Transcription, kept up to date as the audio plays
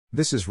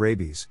This is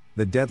rabies,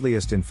 the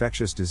deadliest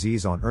infectious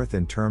disease on Earth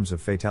in terms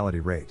of fatality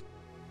rate.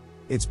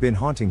 It's been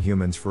haunting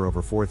humans for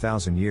over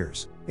 4,000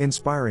 years,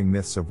 inspiring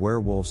myths of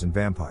werewolves and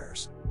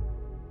vampires.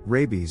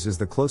 Rabies is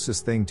the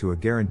closest thing to a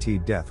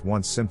guaranteed death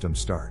once symptoms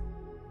start.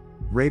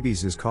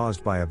 Rabies is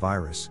caused by a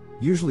virus,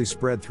 usually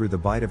spread through the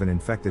bite of an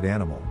infected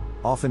animal,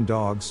 often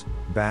dogs,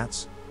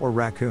 bats, or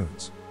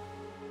raccoons.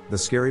 The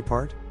scary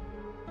part?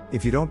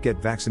 If you don't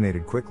get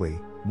vaccinated quickly,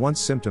 once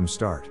symptoms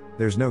start,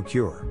 there's no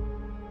cure.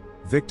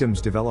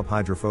 Victims develop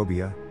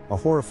hydrophobia, a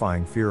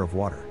horrifying fear of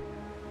water.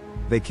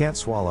 They can't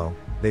swallow,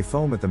 they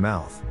foam at the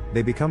mouth,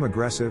 they become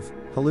aggressive,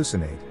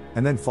 hallucinate,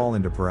 and then fall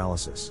into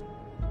paralysis.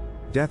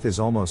 Death is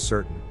almost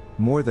certain,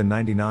 more than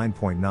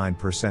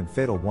 99.9%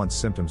 fatal once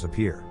symptoms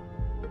appear.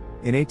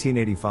 In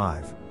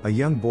 1885, a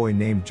young boy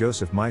named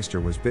Joseph Meister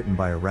was bitten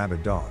by a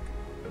rabid dog.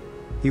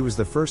 He was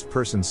the first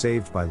person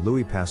saved by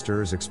Louis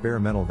Pasteur's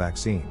experimental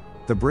vaccine,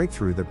 the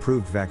breakthrough that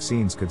proved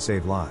vaccines could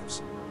save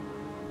lives.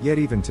 Yet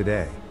even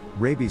today,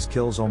 rabies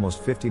kills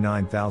almost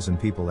 59,000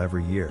 people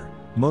every year,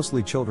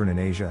 mostly children in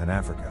Asia and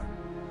Africa.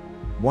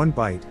 One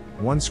bite,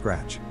 one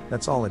scratch,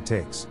 that's all it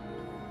takes.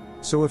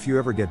 So if you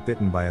ever get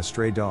bitten by a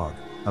stray dog,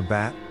 a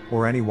bat,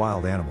 or any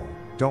wild animal,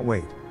 don't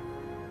wait.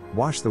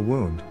 Wash the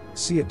wound,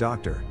 see a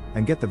doctor,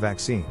 and get the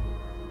vaccine.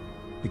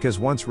 Because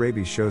once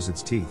rabies shows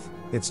its teeth,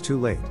 it's too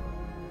late.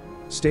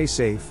 Stay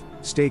safe,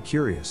 stay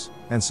curious,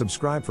 and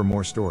subscribe for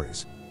more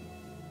stories.